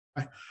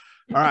All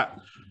right.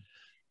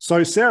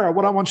 So, Sarah,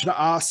 what I want you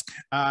to ask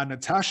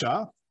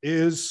Natasha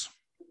is,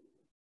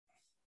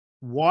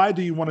 why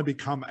do you want to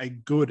become a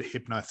good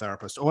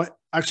hypnotherapist? Or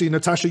actually,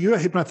 Natasha, you're a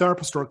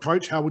hypnotherapist or a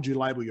coach. How would you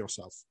label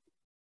yourself?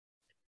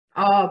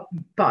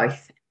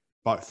 Both.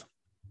 Both.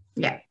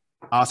 Yeah.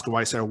 Ask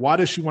away, Sarah. Why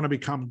does she want to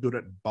become good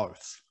at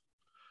both?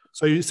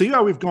 So you see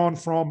how we've gone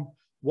from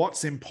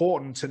what's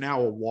important to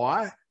now a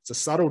why. It's a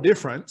subtle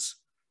difference,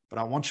 but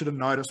I want you to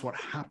notice what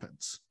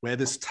happens, where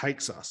this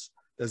takes us.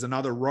 There's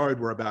another road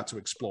we're about to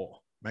explore.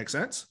 Make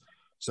sense?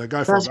 So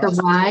go for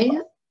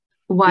it.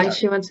 Why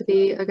she wants to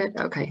be a good,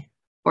 okay.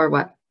 Or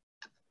what?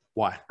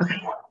 Why? Okay.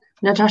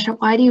 Natasha,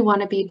 why do you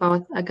want to be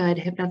both a good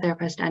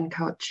hypnotherapist and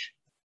coach?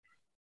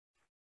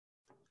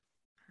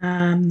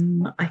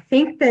 I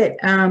think that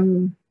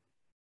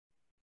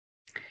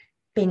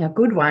being a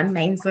good one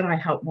means that I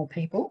help more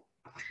people,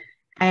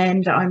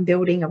 and I'm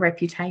building a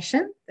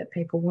reputation that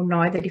people will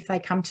know that if they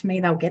come to me,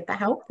 they'll get the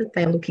help that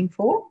they're looking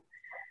for.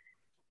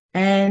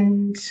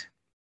 And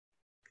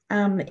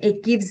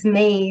it gives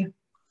me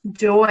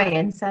joy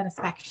and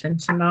satisfaction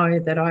to know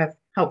that I've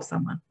helped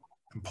someone.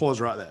 And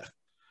pause right there.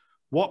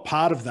 What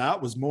part of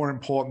that was more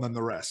important than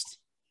the rest?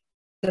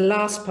 The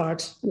last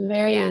part. The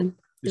very end.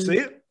 You see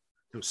it?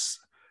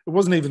 It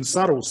wasn't even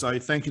subtle. So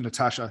thank you,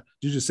 Natasha.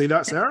 Did you see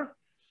that, Sarah?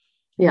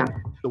 Yeah.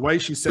 The way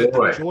she said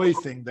the joy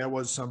thing, there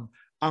was some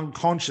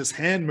unconscious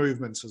hand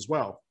movements as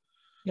well.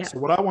 Yeah. So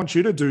what I want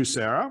you to do,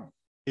 Sarah,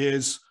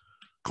 is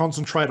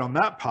concentrate on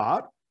that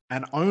part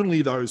and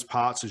only those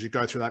parts as you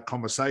go through that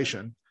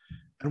conversation.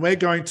 And we're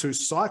going to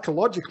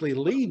psychologically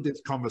lead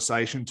this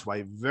conversation to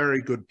a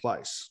very good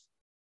place.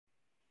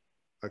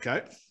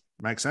 Okay?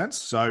 Makes sense?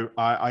 So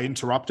I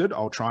interrupted.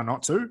 I'll try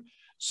not to.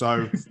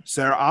 So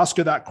Sarah, ask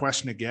her that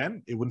question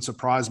again. It wouldn't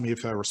surprise me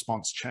if her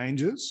response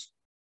changes.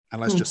 And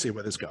let's just see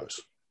where this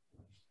goes.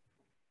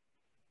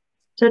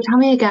 So tell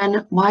me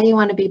again, why you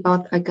want to be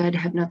both a good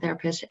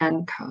hypnotherapist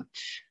and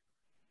coach?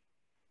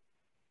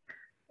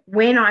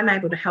 When I'm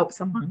able to help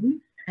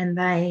someone and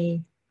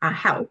they are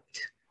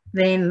helped,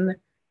 then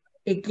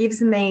it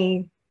gives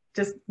me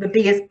just the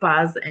biggest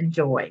buzz and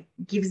joy.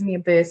 It gives me a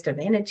burst of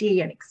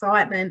energy and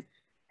excitement,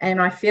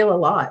 and I feel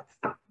alive.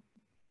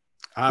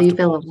 You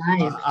feel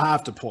alive. I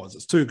have to pause.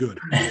 It's too good.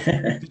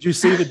 Did you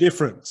see the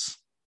difference?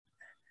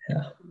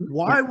 Yeah.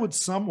 Why would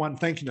someone,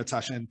 thank you,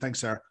 Natasha, and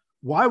thanks, Sarah.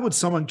 Why would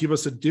someone give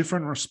us a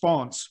different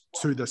response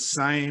to the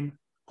same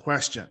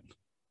question?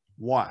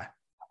 Why?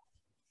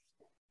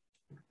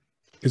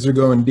 Because they're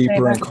going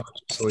deeper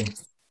unconsciously.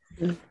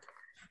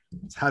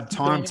 It's had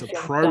time to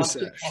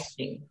process.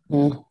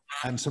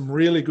 And some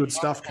really good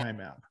stuff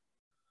came out.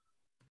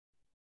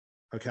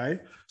 Okay.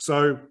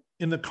 So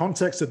in the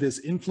context of this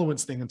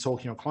influence thing and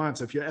talking to your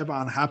clients, if you're ever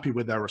unhappy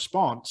with their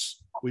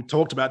response, we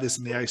talked about this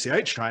in the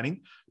ACH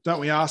training, don't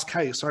we ask,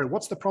 hey, sorry,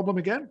 what's the problem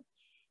again?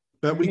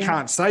 But we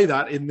can't say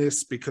that in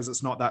this because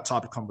it's not that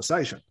type of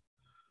conversation.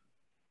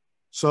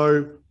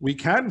 So we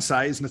can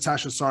say, is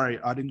Natasha, sorry,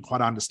 I didn't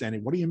quite understand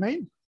it. What do you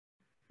mean?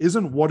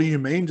 Isn't what do you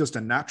mean just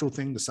a natural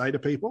thing to say to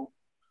people?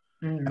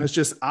 And it's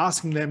just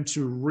asking them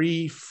to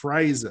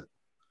rephrase it.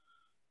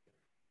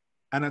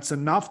 And it's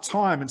enough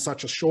time in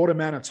such a short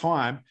amount of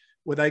time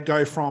where they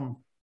go from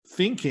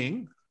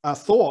thinking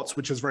thoughts,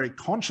 which is very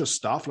conscious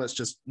stuff, let's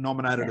just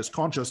nominate it as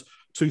conscious,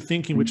 to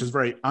thinking, which is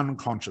very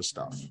unconscious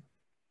stuff.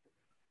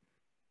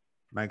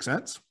 Make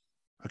sense?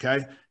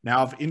 Okay.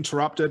 Now I've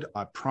interrupted.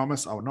 I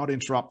promise I will not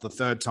interrupt the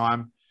third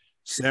time.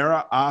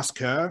 Sarah, ask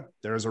her.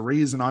 There is a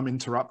reason I'm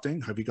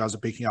interrupting. Hope you guys are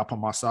picking up on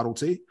my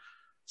subtlety.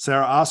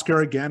 Sarah, ask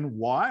her again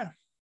why.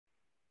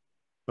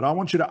 But I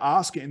want you to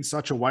ask it in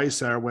such a way,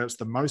 Sarah, where it's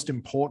the most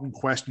important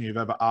question you've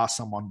ever asked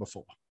someone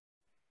before.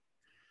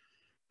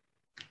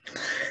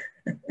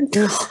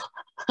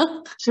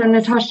 So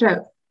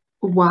Natasha,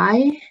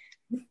 why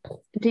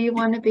do you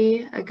want to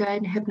be a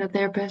good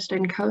hypnotherapist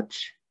and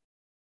coach?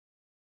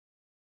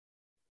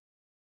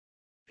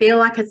 Feel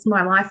like it's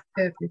my life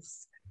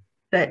purpose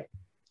that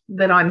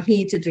I'm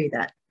here to do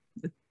that.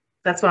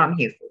 That's what I'm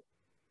here for.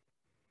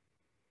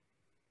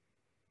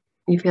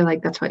 You feel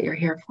like that's what you're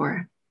here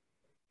for?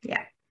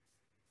 Yeah.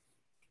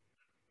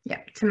 Yeah,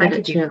 to make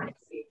a difference.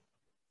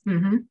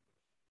 And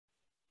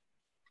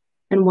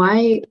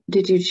why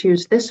did you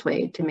choose this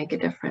way to make a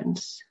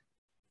difference?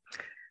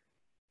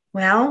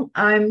 Well,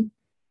 I'm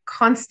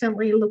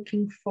constantly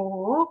looking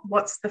for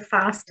what's the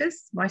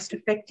fastest, most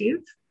effective,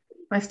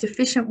 most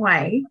efficient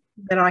way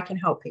that I can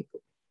help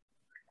people.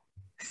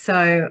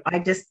 So I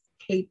just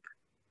keep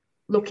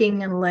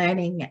looking and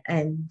learning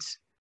and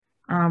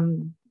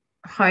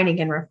honing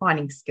and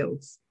refining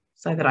skills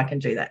so that I can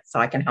do that, so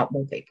I can help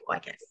more people, I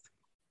guess.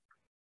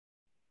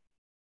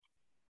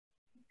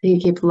 You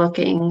keep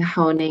looking,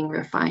 honing,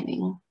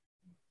 refining.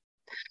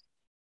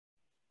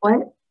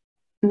 What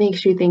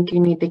makes you think you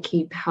need to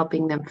keep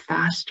helping them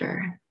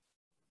faster?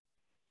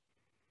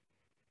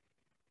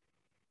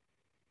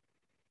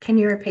 Can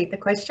you repeat the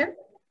question?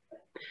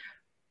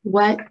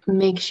 What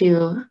makes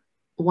you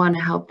want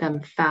to help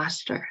them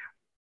faster?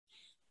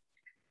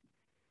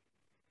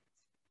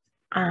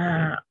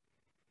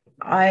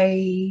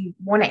 I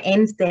want to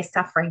end their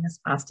suffering as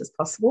fast as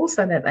possible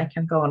so that they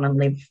can go on and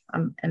live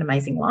an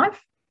amazing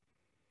life.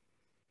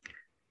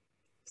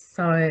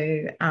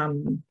 So,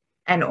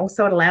 and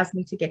also it allows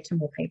me to get to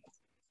more people.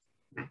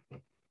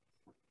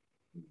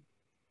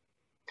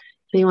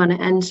 So you want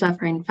to end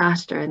suffering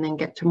faster and then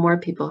get to more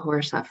people who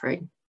are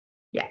suffering.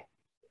 Yeah.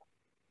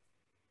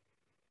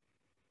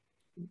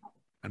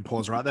 And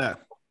pause right there.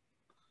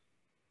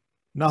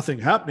 Nothing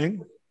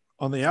happening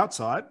on the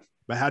outside,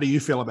 but how do you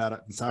feel about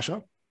it,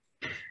 Sasha?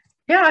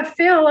 Yeah, I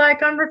feel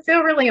like I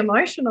feel really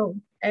emotional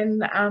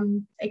and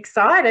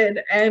excited,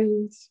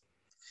 and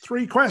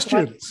 3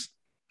 questions.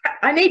 like,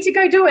 I need to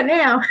go do it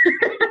now.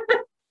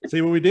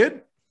 See what we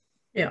did?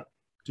 Yeah.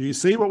 Do you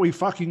see what we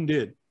fucking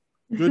did?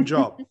 Good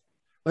job.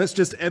 Let's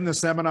just end the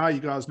seminar. You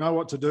guys know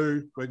what to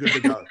do. We're good to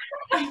go.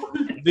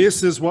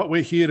 This is what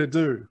we're here to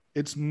do.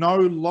 It's no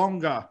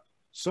longer,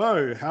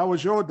 so how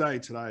was your day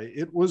today?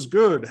 It was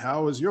good.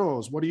 How was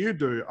yours? What do you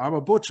do? I'm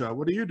a butcher.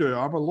 What do you do?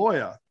 I'm a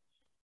lawyer.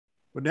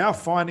 We're now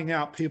finding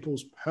out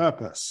people's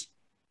purpose.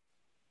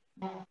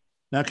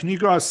 Now, can you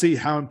guys see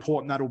how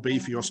important that'll be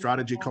for your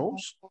strategy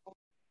calls?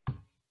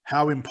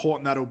 How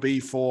important that'll be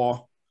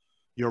for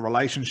your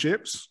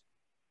relationships?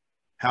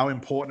 How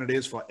important it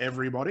is for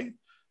everybody?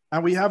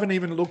 And we haven't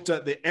even looked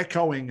at the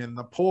echoing and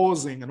the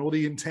pausing and all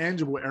the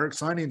intangible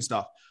Ericksonian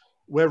stuff.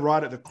 We're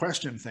right at the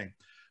question thing.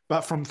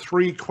 But from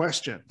 3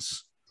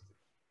 questions,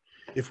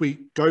 if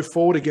we go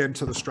forward again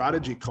to the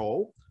strategy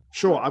call,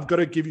 sure, I've got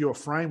to give you a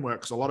framework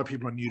because a lot of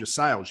people are new to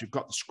sales. You've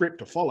got the script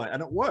to follow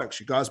and it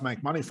works. You guys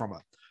make money from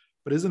it.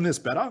 But isn't this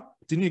better?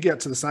 Didn't you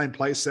get to the same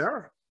place,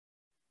 Sarah?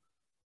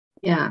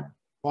 Yeah.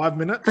 5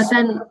 minutes? But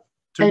then,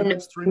 2 and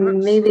minutes, 3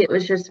 minutes? maybe it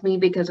was just me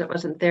because it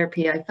wasn't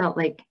therapy. I felt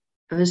like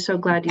I was so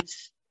glad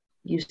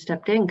you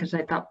stepped in because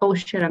I thought, oh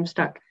shit, I'm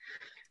stuck.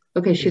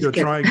 Okay, she's You're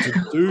good. trying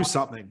to do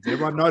something.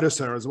 Everyone notice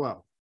her as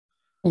well.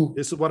 Mm.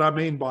 This is what I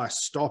mean by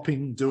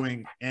stopping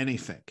doing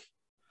anything.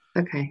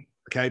 Okay.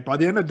 Okay, by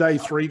the end of day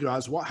 3,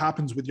 guys, what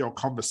happens with your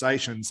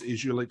conversations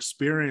is you'll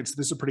experience,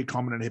 this is pretty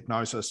common in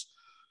hypnosis,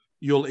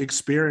 you'll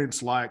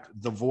experience like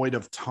the void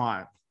of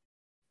time.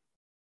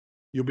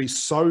 You'll be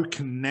so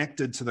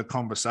connected to the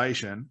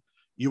conversation,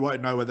 you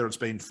won't know whether it's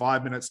been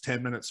 5 minutes,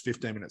 10 minutes,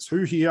 15 minutes.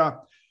 Who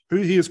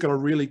here's got a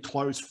really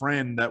close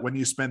friend that when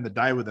you spend the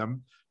day with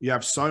them, you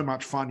have so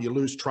much fun, you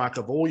lose track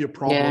of all your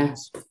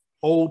problems,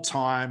 all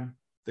time,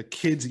 the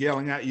kids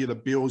yelling at you, the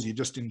bills, you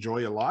just enjoy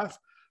your life.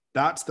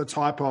 That's the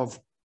type of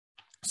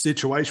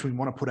situation we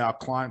want to put our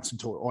clients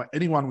into, or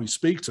anyone we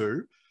speak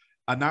to.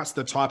 And that's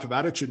the type of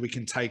attitude we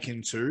can take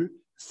into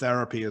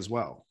therapy as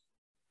well.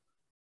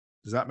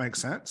 Does that make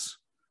sense?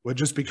 Where it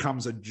just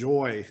becomes a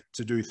joy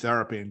to do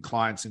therapy and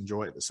clients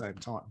enjoy it at the same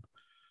time.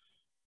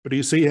 But do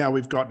you see how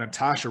we've got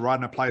Natasha right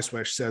in a place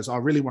where she says, I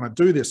really want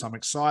to do this. I'm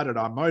excited.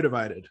 I'm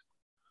motivated.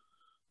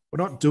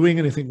 We're not doing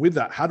anything with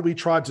that. Had we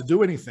tried to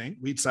do anything,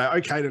 we'd say,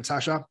 okay,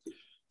 Natasha,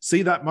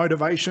 see that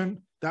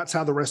motivation? That's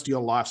how the rest of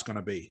your life's going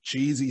to be.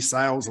 Cheesy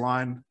sales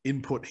line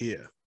input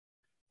here.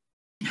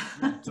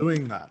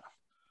 Doing that.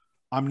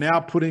 I'm now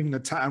putting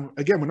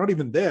again, we're not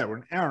even there. We're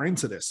an hour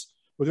into this.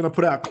 We're going to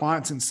put our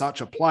clients in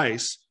such a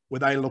place where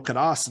they look at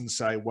us and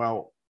say,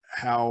 well,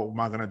 how am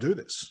I going to do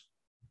this?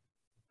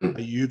 Are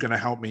you going to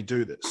help me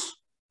do this?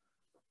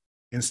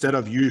 Instead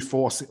of you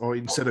forcing, or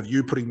instead of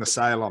you putting the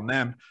sale on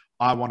them,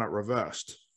 I want it reversed.